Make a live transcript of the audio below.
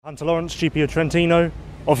Hunter Lawrence, GP of Trentino.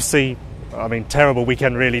 Obviously, terrible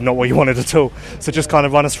weekend really, not what you wanted at all. So just kind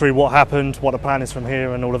of run us through what happened, what the plan is from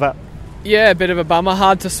here and all of that. Yeah, a bit of a bummer,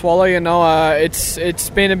 hard to swallow, it's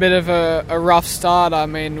been a bit of a rough start. I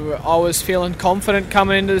was feeling confident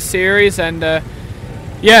coming into the series and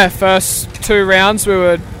first two rounds we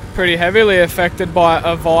were pretty heavily affected by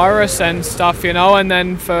a virus and stuff, and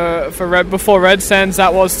then before Red Sands,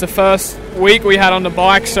 that was the first week we had on the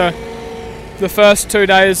bike, so the first 2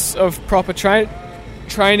 days of proper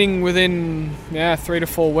training within 3 to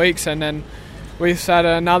 4 weeks, and then we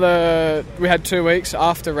had 2 weeks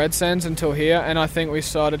after Red Sands until here, and I think we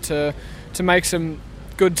started to make some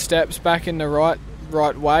good steps back in the right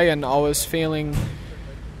way, and I was feeling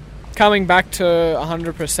coming back to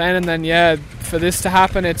 100%, and then for this to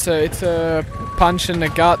happen, it's a punch in the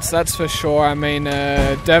guts, that's for sure.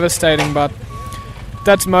 Devastating, but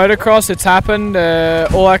that's motocross, it's happened.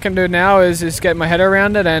 All I can do now is get my head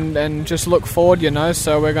around it and just look forward,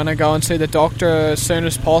 so we're going to go and see the doctor as soon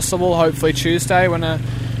as possible, hopefully Tuesday when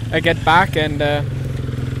I get back, then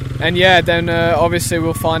obviously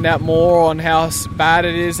we'll find out more on how bad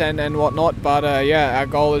it is and whatnot, but our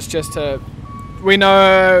goal is just we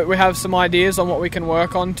know we have some ideas on what we can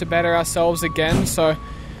work on to better ourselves again, so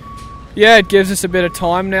it gives us a bit of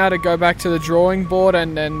time now to go back to the drawing board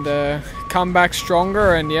and come back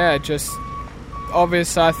stronger, and just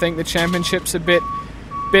obviously I think the championship's a bit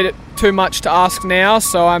too much to ask now,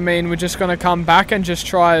 so we're just going to come back and just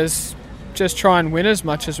try and win as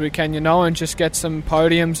much as we can, and just get some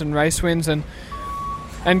podiums and race wins and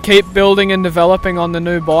keep building and developing on the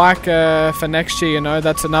new bike for next year.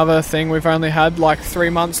 That's another thing. We've only had 3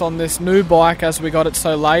 months on this new bike as we got it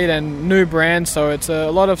so late, and new brand, so it's a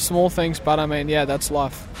lot of small things, but that's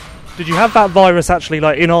life. Did you have that virus actually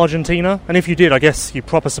in Argentina? And if you did, I guess you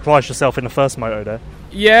proper surprised yourself in the first moto there.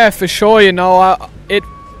 Yeah, for sure.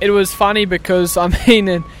 It was funny because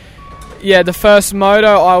the first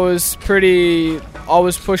moto I was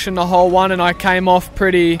pushing the whole one, and I came off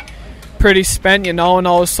pretty spent, and I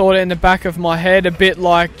was sort of in the back of my head a bit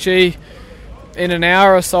like, gee, in an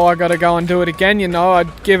hour or so I got to go and do it again,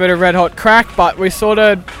 I'd give it a red hot crack, but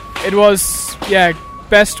it was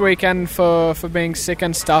best weekend for being sick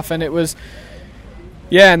and stuff, and it was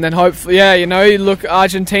and then hopefully you look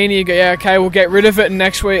Argentina, you go okay, we'll get rid of it, and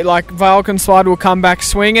next week Valkenswaard will come back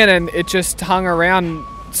swinging, and it just hung around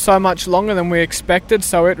so much longer than we expected,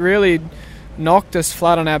 so it really knocked us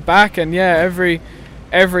flat on our back, and every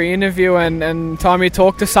interview and time you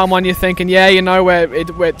talk to someone, you're thinking,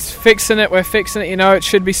 we're fixing it, it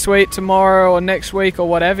should be sweet tomorrow or next week or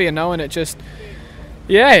whatever, and it just,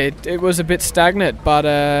 it was a bit stagnant, but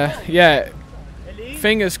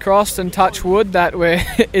fingers crossed and touch wood that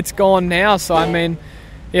it's gone now, so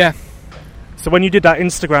So when you did that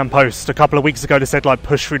Instagram post a couple of weeks ago that said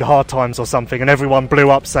push through the hard times or something, and everyone blew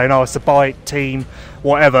up saying, it's a bike, team,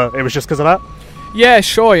 whatever, it was just because of that? Yeah,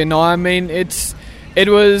 sure, it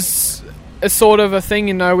was a sort of a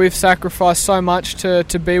thing, we've sacrificed so much to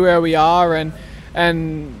be where we are, and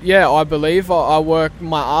I believe I work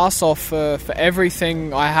my ass off for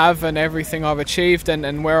everything I have and everything I've achieved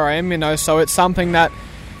and where I am, so it's something that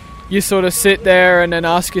you sort of sit there and then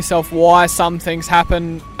ask yourself why some things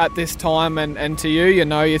happen at this time, and to you,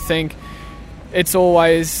 you think it's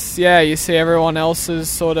always, you see everyone else's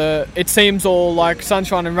sort of, it seems all like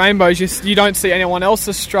sunshine and rainbows, you don't see anyone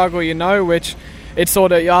else's struggle, which it's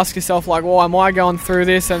sort of, you ask yourself why am I going through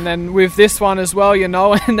this, and then with this one as well,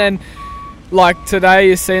 and then today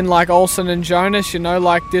you're seeing Olsen and Jonas,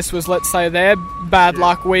 this was, let's say, their bad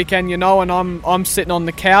luck weekend, and I'm sitting on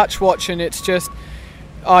the couch watching, it's just,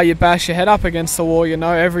 you bash your head up against the wall,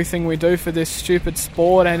 everything we do for this stupid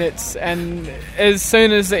sport, and as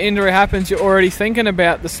soon as the injury happens, you're already thinking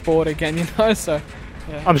about the sport again, so...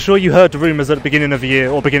 Yeah. I'm sure you heard the rumours at the beginning of the year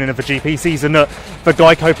or beginning of the GP season that the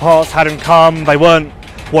Geico parts hadn't come, they weren't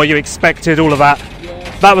what you expected, all of that.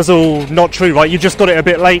 Yeah. That was all not true, right? You just got it a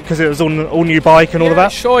bit late because it was all new bike and all of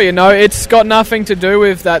that? Sure, it's got nothing to do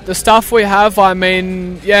with that. The stuff we have,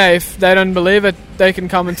 if they don't believe it, they can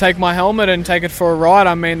come and take my helmet and take it for a ride.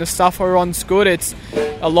 The stuff we're on's good. It's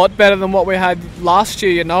a lot better than what we had last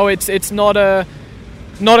year, It's not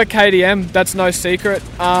a KTM, that's no secret,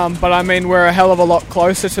 but we're a hell of a lot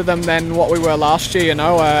closer to them than what we were last year,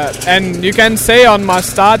 and you can see on my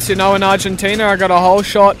starts, in Argentina I got a whole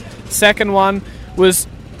shot, second one was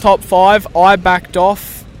top 5, I backed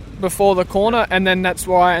off before the corner, and then that's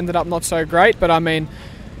why I ended up not so great, but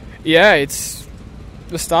it's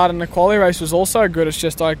the start in the quali race was also good, it's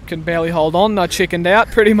just I could barely hold on, I chickened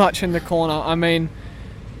out pretty much in the corner,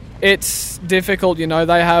 it's difficult, you know.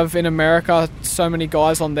 They have in America so many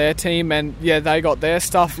guys on their team, and yeah, they got their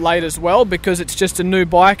stuff late as well because it's just a new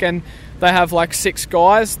bike, and they have like 6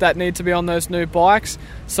 guys that need to be on those new bikes.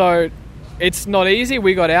 So it's not easy.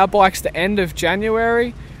 We got our bikes the end of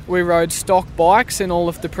January. We rode stock bikes in all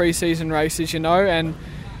of the pre-season races, you know,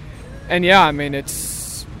 and yeah, I mean, it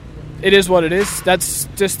is what it is. That's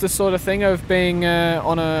just the sort of thing of being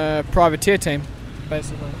on a privateer team,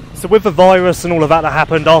 basically. So with the virus and all of that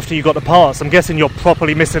happened after you got the parts, I'm guessing you're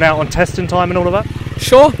properly missing out on testing time and all of that?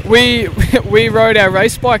 Sure. We rode our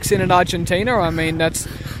race bikes in Argentina. I mean,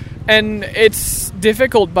 and it's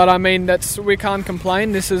difficult, but I mean, we can't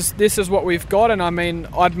complain. This is what we've got, and I mean,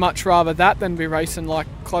 I'd much rather that than be racing like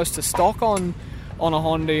close to stock on a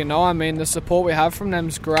Honda, you know. I mean, the support we have from them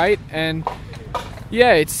is great, and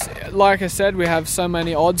yeah, it's like I said, we have so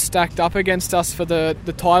many odds stacked up against us for the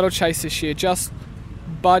title chase this year, just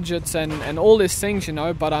budgets and all these things, you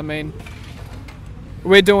know. But I mean,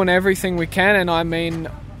 we're doing everything we can, and I mean,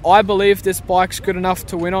 I believe this bike's good enough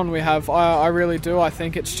to win on. I really do. I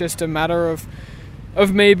think it's just a matter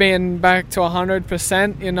of me being back to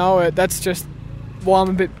 100%, you know. That's just why I'm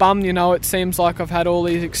a bit bummed, you know. It seems like I've had all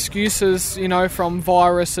these excuses, you know, from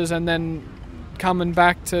viruses, and then coming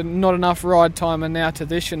back to not enough ride time, and now to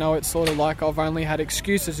this, you know. It's sort of like I've only had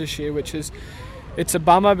excuses this year, which is, it's a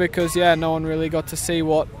bummer because, yeah, no one really got to see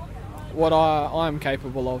what I'm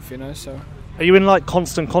capable of, you know. So are you in like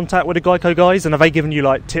constant contact with the Geico guys, and have they given you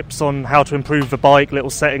like tips on how to improve the bike, little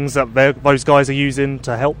settings that those guys are using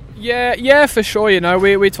to help? Yeah, for sure. You know,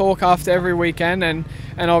 we talk after every weekend and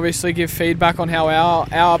obviously give feedback on how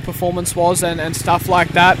our performance was and stuff like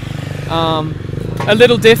that. A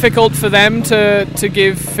little difficult for them to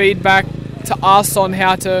give feedback to us on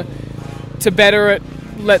how to better it.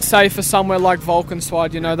 Let's say for somewhere like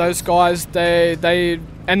Valkenswaard, you know, those guys, they're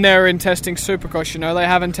in testing Supercross, you know, they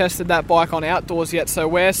haven't tested that bike on outdoors yet, so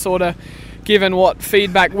we're sort of given what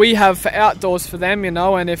feedback we have for outdoors for them, you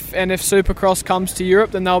know, and if Supercross comes to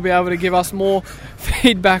Europe, then they'll be able to give us more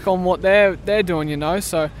feedback on what they're doing, you know.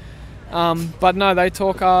 So but no, they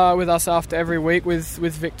talk with us after every week with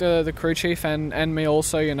Victor, the crew chief, and me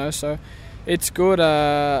also, you know, so it's good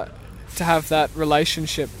to have that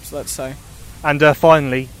relationship, let's say. And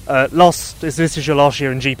finally, this is your last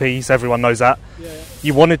year in GPs, everyone knows that. Yeah.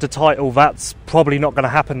 You wanted the title, that's probably not going to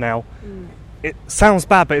happen now. It sounds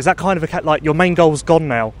bad, but is that kind of like your main goal's gone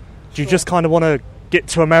now? Do you just kind of want to get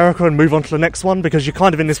to America and move on to the next one? Because you're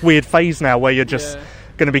kind of in this weird phase now where you're just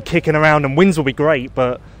going to be kicking around, and wins will be great,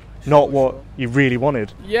 but not what you really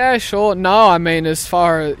wanted. Yeah, sure. No, I mean, as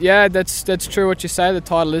far as... Yeah, that's true what you say. The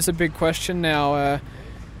title is a big question now.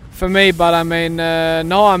 For me, but I mean,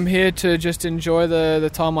 no, I'm here to just enjoy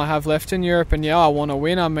the time I have left in Europe, and yeah, I want to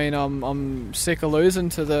win. I mean, I'm sick of losing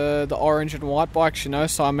to the orange and white bikes, you know,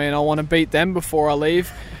 so I mean, I want to beat them before I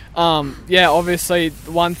leave. Yeah, obviously,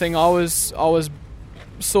 one thing I was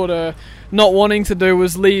sort of not wanting to do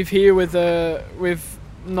was leave here with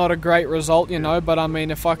not a great result, you know, but I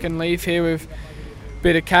mean, if I can leave here with a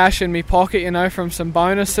bit of cash in my pocket, you know, from some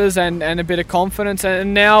bonuses and a bit of confidence,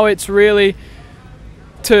 and now it's really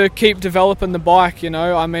to keep developing the bike, you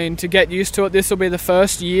know. I mean, to get used to it. This will be the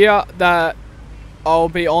first year that I'll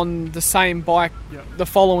be on the same bike the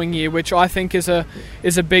following year, which I think is a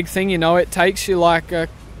big thing, you know. It takes you like a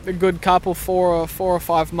good couple, 4 or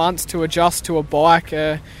 5 months to adjust to a bike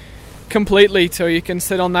completely, till you can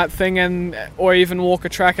sit on that thing or even walk a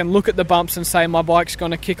track and look at the bumps and say, my bike's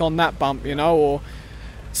going to kick on that bump, you know.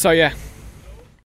 So yeah.